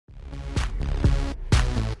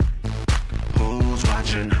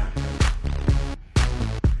watching?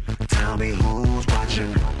 Tell me who's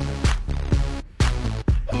watching?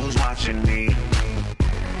 Who's watching me?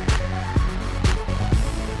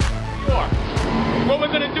 What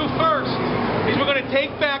we're going to do first is we're going to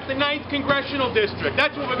take back the 9th Congressional District.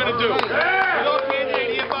 That's what we're going to do. With our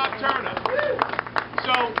candidate here, Bob Turner.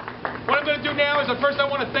 So what I'm going to do now is first I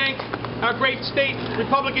want to thank our great state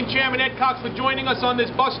Republican Chairman Ed Cox for joining us on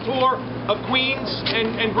this bus tour of Queens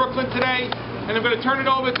and Brooklyn today. And I'm going to turn it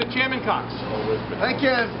over to Chairman Cox. Thank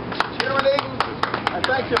you, Chairman Eaton. I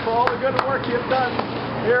thank you for all the good work you've done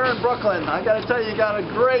here in Brooklyn. I got to tell you, you got a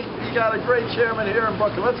great chairman here in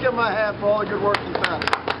Brooklyn. Let's give him a hand for all the good work he's done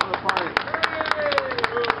for the party.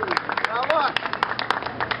 Now look,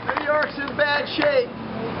 New York's in bad shape.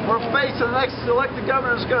 We're facing, the next elected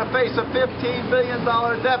governor is going to face a $15 billion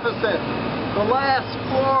deficit. The last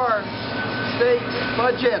 4 state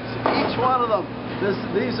budgets, each one of them,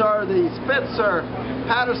 these are the Spitzer,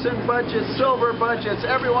 Patterson budgets, Silver budgets,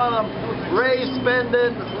 every one of them raise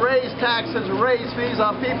spending, raise taxes, raise fees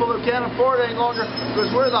on people who can't afford it any longer,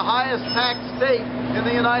 because we're the highest tax state in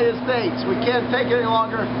the United States. We can't take it any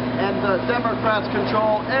longer, and the Democrats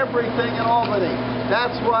control everything in Albany.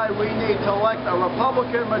 That's why we need to elect a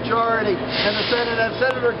Republican majority in the Senate, and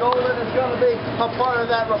Senator Golden is going to be a part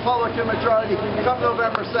of that Republican majority come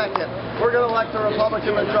November 2nd. We're going to elect a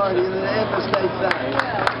Republican majority in the state Senate.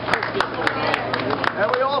 And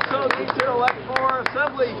we also need to elect more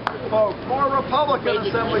assembly folk, more Republican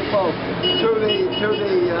assembly folk to the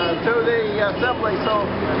assembly, so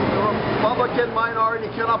the Republican minority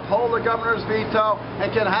can uphold the governor's veto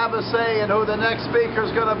and can have a say in who the next speaker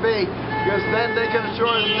is going to be, because then they can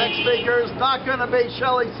assure the next speaker is not going to be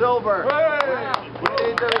Shelley Silver. We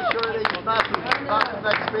need to ensure that he's not the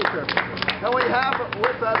next speaker. And we have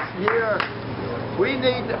with us here, we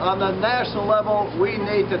need, on the national level, we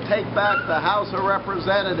need to take back the House of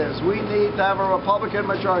Representatives. We need to have a Republican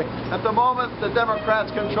majority. At the moment, the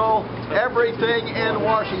Democrats control everything in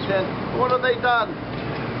Washington. What have they done?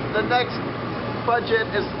 The next budget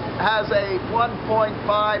has a $1.5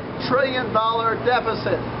 trillion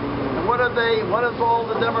deficit. And what have all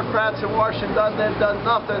the Democrats in Washington done? They've done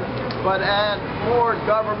nothing but add more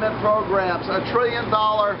government programs. $1 trillion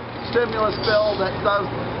stimulus bill that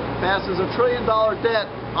passes $1 trillion debt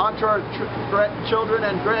onto our children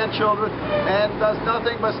and grandchildren, and does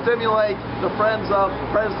nothing but stimulate the friends of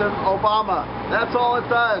President Obama. That's all it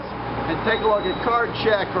does. And take a look at card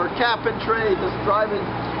check or cap and trade that's driving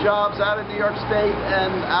jobs out of New York State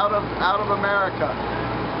and out of America.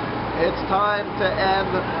 It's time to end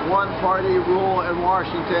one-party rule in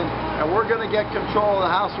Washington, and we're going to get control of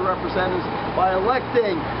the House of Representatives by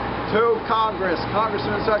electing to Congress,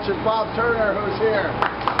 congressmen such as Bob Turner, who's here.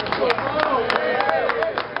 And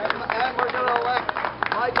we're going to elect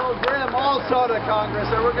Michael Grimm also to Congress,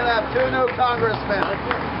 and we're going to have 2 new congressmen.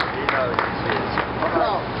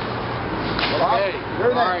 Okay.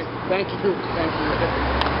 All right. Thank you. Thank you.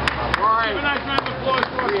 All right. Give a nice round of applause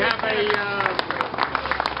for We have a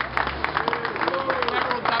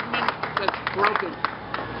federal government that's broken.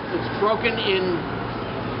 It's broken in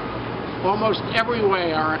almost every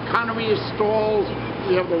way. Our economy is stalled.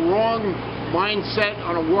 We have the wrong mindset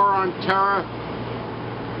on a war on terror.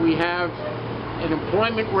 We have an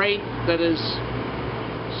employment rate that is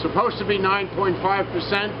supposed to be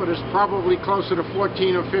 9.5%, but is probably closer to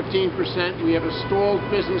 14 or 15%. We have a stalled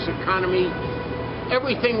business economy.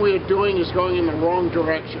 Everything we are doing is going in the wrong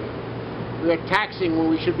direction. We are taxing when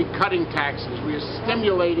we should be cutting taxes. We are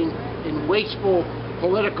stimulating in wasteful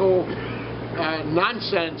political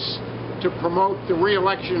nonsense to promote the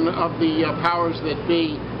re-election of the powers that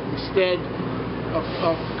be, instead of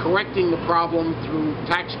correcting the problem through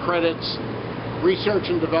tax credits, research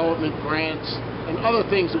and development grants, and other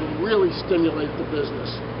things that will really stimulate the business.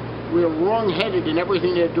 We are wrong-headed in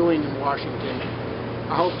everything they're doing in Washington.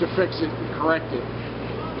 I hope to fix it and correct it.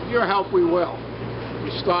 With your help, we will.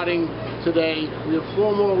 We're starting today. We have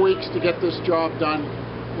 4 more weeks to get this job done.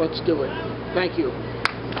 Let's do it. Thank you.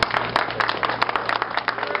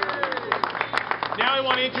 Now I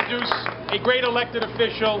want to introduce a great elected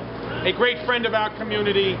official, a great friend of our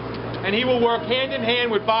community, and he will work hand in hand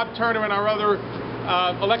with Bob Turner and our other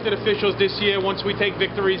elected officials this year once we take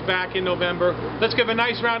victories back in November. Let's give a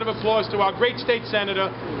nice round of applause to our great state senator,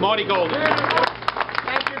 Marty Golden.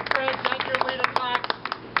 Thank you, Fred. Thank you, Rita Cox.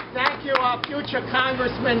 Thank you, our future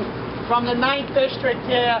congressman from the 9th District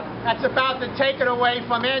here that's about to take it away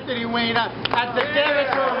from Anthony Weiner and to give it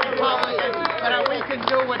to a Republican so that we can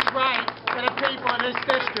do what's right for the people in this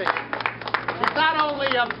district. He's not only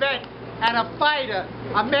a vet and a fighter,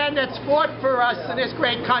 a man that's fought for us in this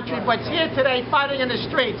great country, but he's here today fighting in the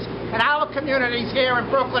streets in our communities here in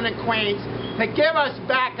Brooklyn and Queens to give us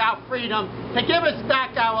back our freedom, to give us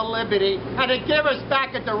back our liberty, and to give us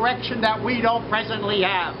back a direction that we don't presently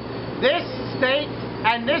have. This state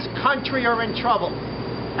and this country are in trouble.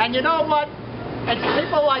 And you know what? It's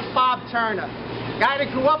people like Bob Turner, guy that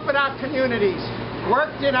grew up in our communities,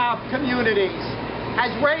 worked in our communities, has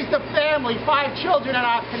raised a family, 5 children in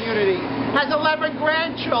our community, has 11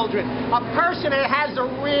 grandchildren, a person that has a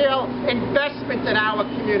real investment in our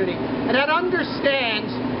community, and that understands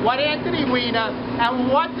what Anthony Weiner and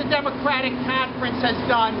what the Democratic Conference has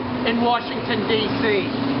done in Washington, D.C.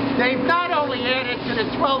 They've not only added to the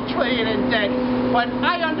 $12 trillion in debt, but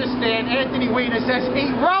I understand Anthony Weiner says he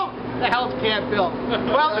wrote the health care bill.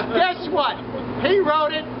 Well, guess what? He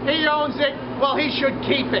wrote it, he owns it, well, he should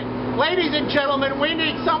keep it. Ladies and gentlemen, we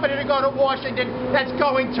need somebody to go to Washington that's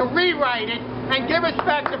going to rewrite it and give us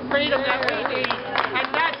back the freedom that we need, and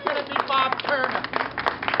that's going to be Bob Turner.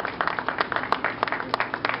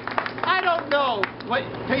 I don't know what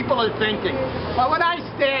people are thinking, but when I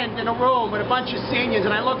stand in a room with a bunch of seniors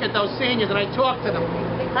and I look at those seniors and I talk to them,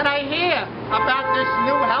 and I hear about this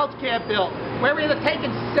new health care bill where we're taking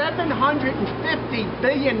 $750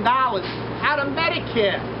 billion out of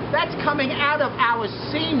Medicare. That's coming out of our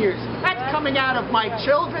seniors. That's coming out of my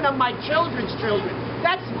children and my children's children.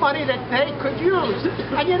 That's money that they could use.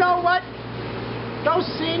 And you know what? Those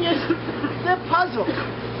seniors, they're puzzled.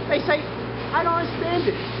 They say, I don't understand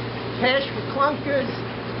it. Cash for clunkers,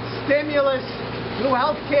 stimulus, new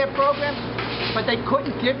health care program, but they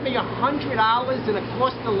couldn't give me $100 in a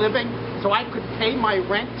cost of living so I could pay my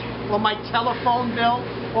rent or my telephone bill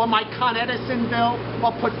or my Con Edison bill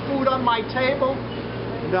or put food on my table.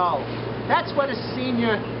 No. That's what a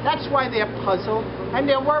senior, that's why they're puzzled, and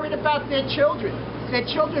they're worried about their children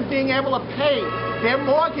being able to pay their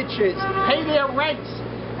mortgages, pay their rents,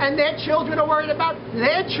 and their children are worried about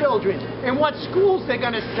their children and what schools they're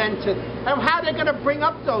going to send to them, and how they're going to bring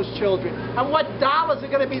up those children, and what dollars are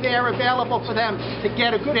going to be there available for them to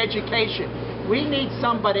get a good education. We need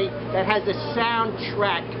somebody that has a sound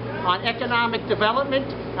track on economic development,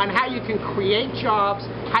 on how you can create jobs,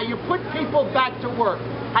 how you put people back to work,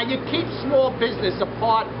 how you keep small business a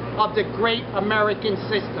part of the great American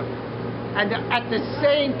system, and at the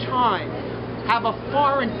same time have a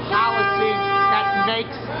foreign policy that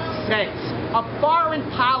makes sense, a foreign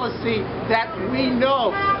policy that we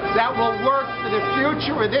know that will work for the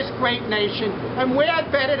future of this great nation, and where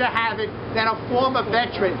better to have it than a former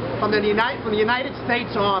veteran from the United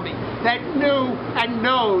States Army that knew and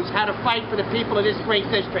knows how to fight for the people of this great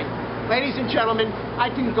district. Ladies and gentlemen, I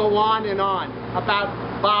can go on and on about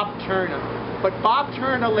Bob Turner, but Bob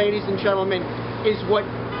Turner, ladies and gentlemen, is what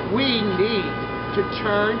we need to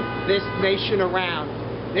turn this nation around.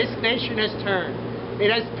 This nation has turned.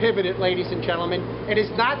 It has pivoted, ladies and gentlemen. It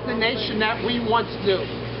is not the nation that we once knew.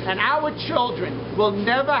 And our children will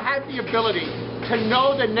never have the ability to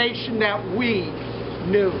know the nation that we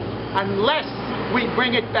knew unless we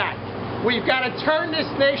bring it back. We've got to turn this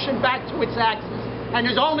nation back to its axis. And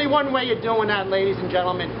there's only one way of doing that, ladies and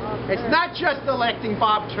gentlemen. It's not just electing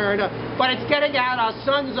Bob Turner, but it's getting out our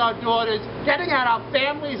sons, our daughters, getting out our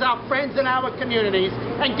families, our friends, and our communities,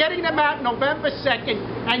 and getting them out November 2nd,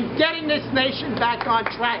 and getting this nation back on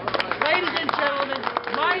track. Ladies and gentlemen,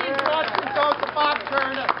 my endorsement goes to Bob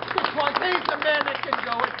Turner, because he's the man that can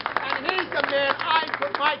do it, and he's the man I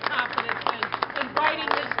put my confidence in fighting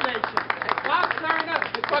this nation. Bob Turner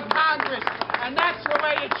for Congress, and that's the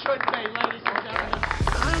way it should be, ladies and gentlemen.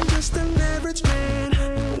 I'm just an average man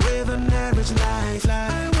with an average life.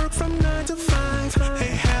 I work from 9 to 5.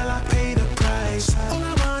 Hey, hell, I pay the price. All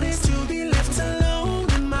I want is to be left alone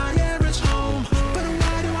in my average home. But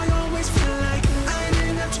why do I always feel like I'm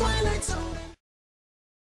in a twilight zone?